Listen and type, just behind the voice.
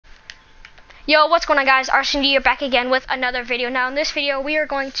Yo, what's going on, guys? RCD here back again with another video. Now in this video we are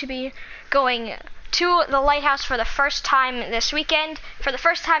going to be going to the lighthouse for the first time this weekend. For the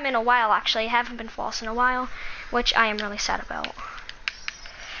first time in a while, actually. I haven't been false in a while, which I am really sad about.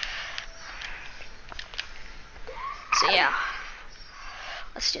 So yeah,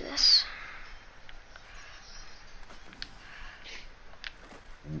 let's do this.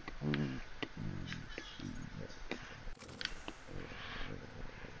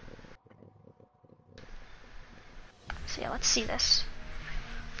 So yeah, let's see this.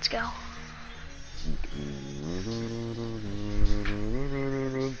 Let's go.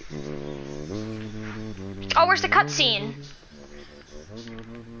 Oh, where's the cutscene?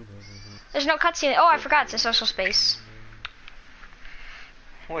 There's no cutscene. Oh, I forgot. It's a social space.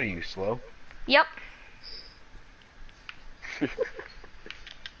 What are you, slow? Yep.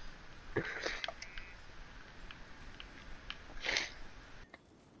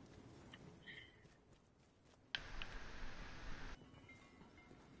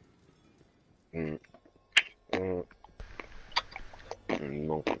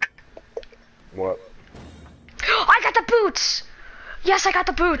 No. What? I got the boots! Yes, I got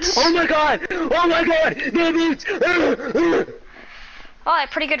the boots! Oh my god! Oh my god! The boots! Oh, I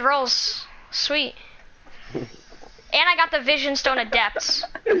had pretty good rolls. Sweet. And I got the Vision Stone Adepts.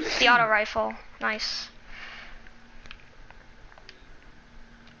 The auto rifle. Nice.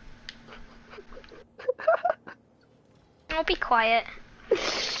 Oh, be quiet.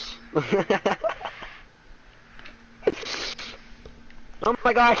 Oh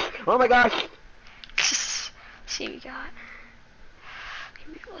my gosh! Oh my gosh! See what we got.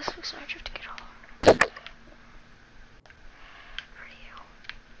 Maybe let's fix our drift to get all.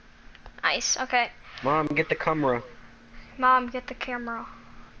 Nice, okay. Mom, get the camera. Mom, get the camera.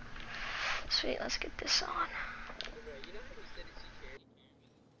 Sweet, let's get this on.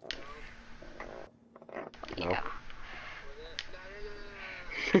 Yeah.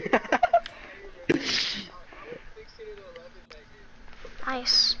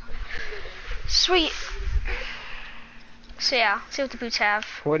 Nice. Sweet. So yeah, see what the boots have.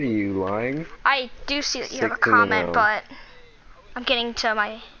 What are you, lying? I do see that you have a comment, but I'm getting to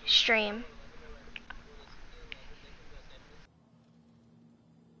my stream.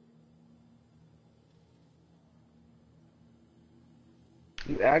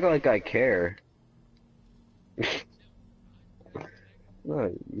 You act like I care.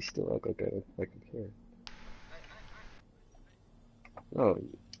 No, you still act like I care. No,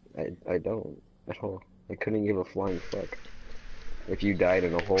 I don't at all. I couldn't give a flying fuck if you died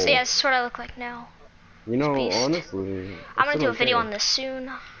in a hole. So yeah, this is what I look like now. You know, honestly, I'm gonna do a video on this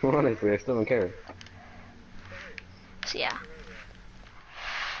soon. Honestly, I still don't care. So yeah.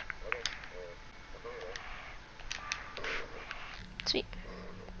 Sweet.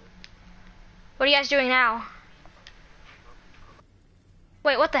 What are you guys doing now?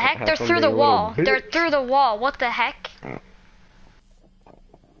 Wait, what the heck? They're through the wall. They're through the wall. What the heck?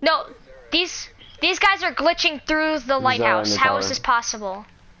 No, these guys are glitching through the lighthouse. How is this possible?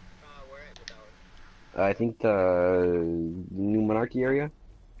 I think the New Monarchy area.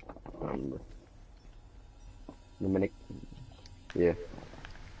 Dominic. Yeah.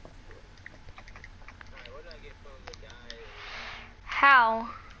 How?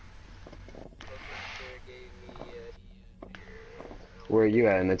 Where are you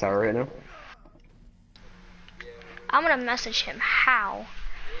at, in the tower right now? I'm gonna message him. How?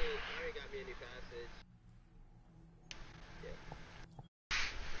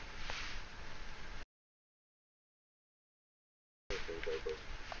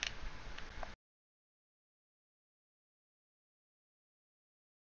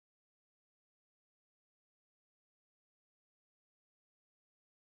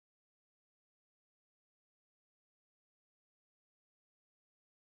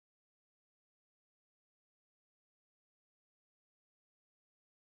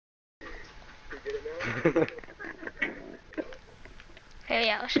 Okay,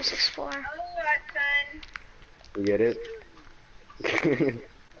 yeah, let's just explore. You get it?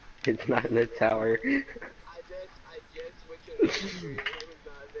 It's not in the tower.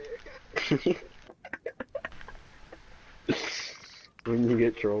 When you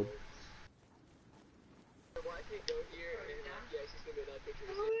get trolled.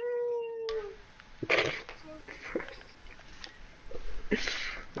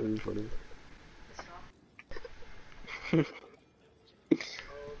 That is funny.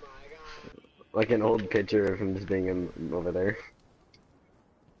 Like an old picture of him just being over there.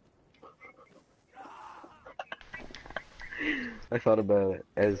 I thought about it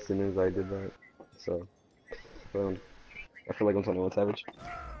as soon as I did that, so I feel like I'm 21 Savage.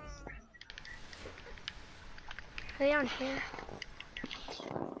 Are they on here?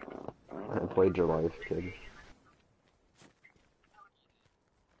 I played your life, kid.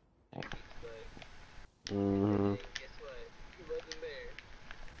 Mm-hmm.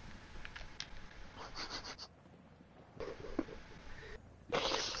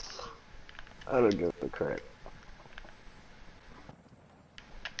 I don't give a crap,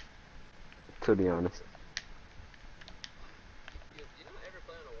 to be honest.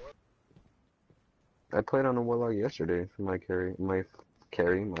 I played on a warlock yesterday for my my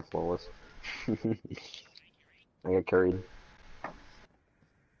flawless. I got carried.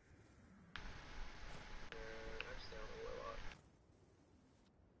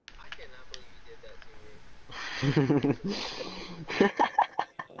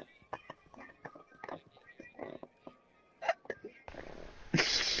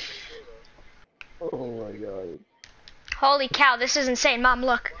 Oh my god. Holy cow, this is insane. Mom,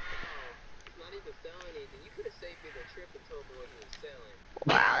 look.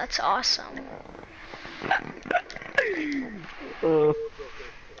 Wow, that's awesome. Uh,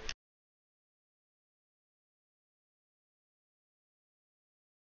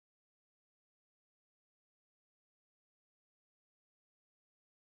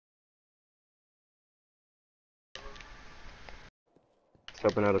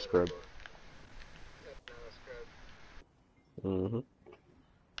 Helping out a scrub. Mm-hmm.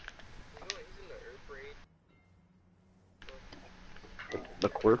 The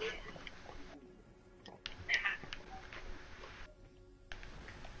corpse.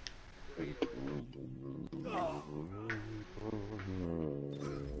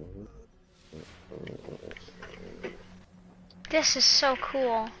 This is so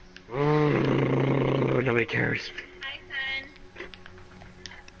cool. Nobody cares.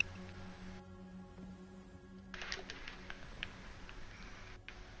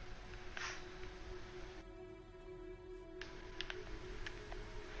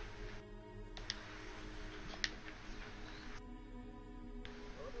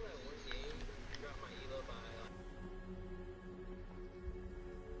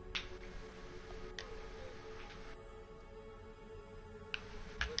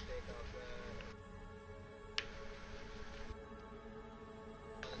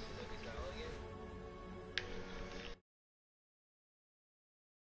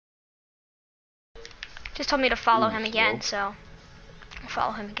 Just told me to follow Ooh, him slow. again, so I'll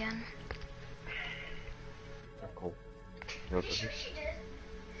follow him again. Cool. Okay.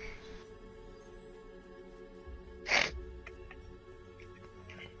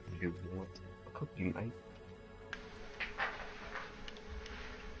 You want a cookie, mate?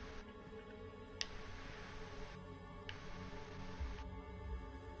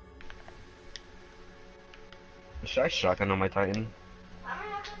 Should I shotgun on my Titan?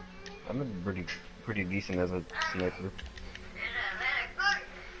 I'm pretty decent as a sniper.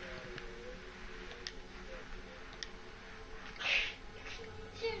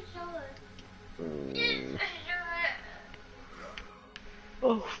 Mm.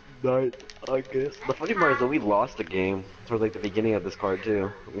 Oh, night, I guess. The funny part is that we lost the game towards like the beginning of this card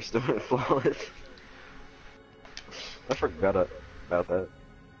too. We still went flawless. I forgot about that.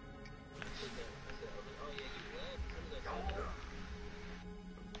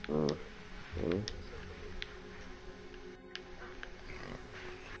 Mm. Mm.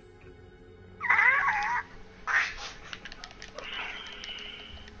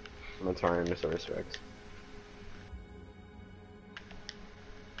 I'm gonna try and miss our respects.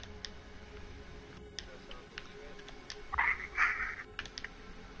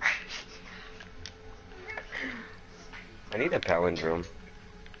 I need a palindrome.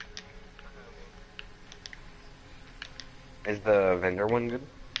 Is the vendor one good?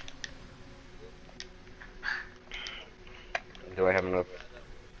 Do I have enough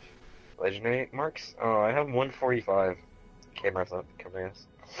legendary marks? Oh, I have 145. Cameras.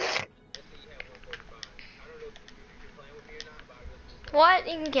 What?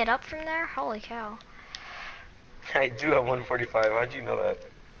 You can get up from there? Holy cow. I do have 145. How'd you know that?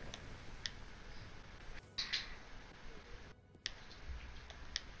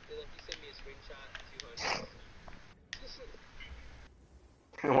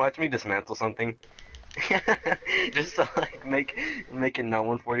 Watch me dismantle something. Just to like make it not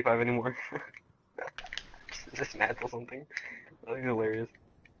 145 anymore. Just dismantle something. That'd be hilarious.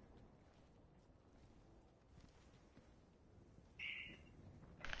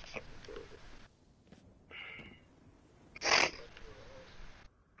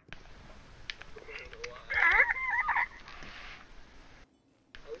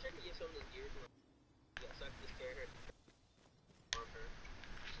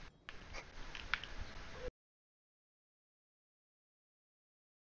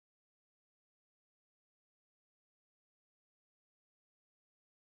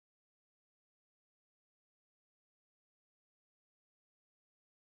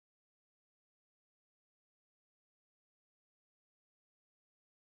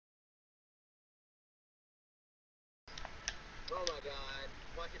 Oh my god.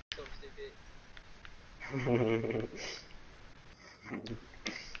 Why is it so stupid? Oh no, never mind.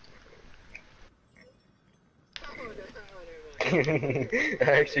 I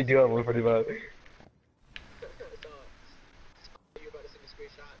actually do have one pretty bad. You about to send a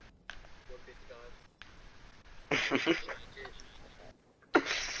screenshot? 155.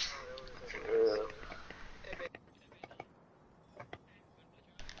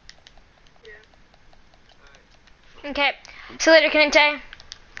 Okay. See you later, Kanente.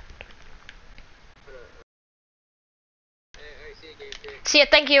 See ya.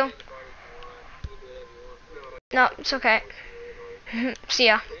 Thank you. No, it's okay. See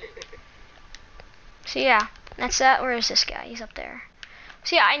ya. So yeah, that's that. Where is this guy? He's up there.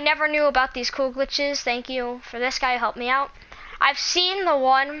 So yeah, I never knew about these cool glitches. Thank you for this guy who helped me out. I've seen the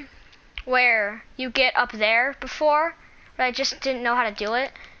one where you get up there before, but I just didn't know how to do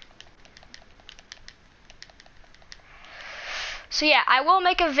it. So yeah, I will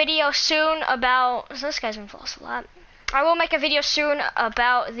make a video soon about, so this guy's been false a lot. I will make a video soon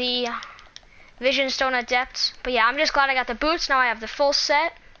about the Vision Stone Adept. But yeah, I'm just glad I got the boots. Now I have the full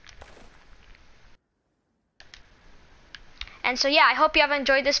set. And so yeah, I hope you have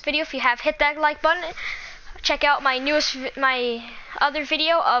enjoyed this video. If you have, hit that like button. Check out my other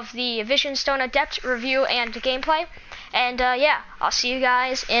video of the Vision Stone Adept review and gameplay. And yeah, I'll see you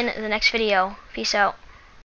guys in the next video. Peace out.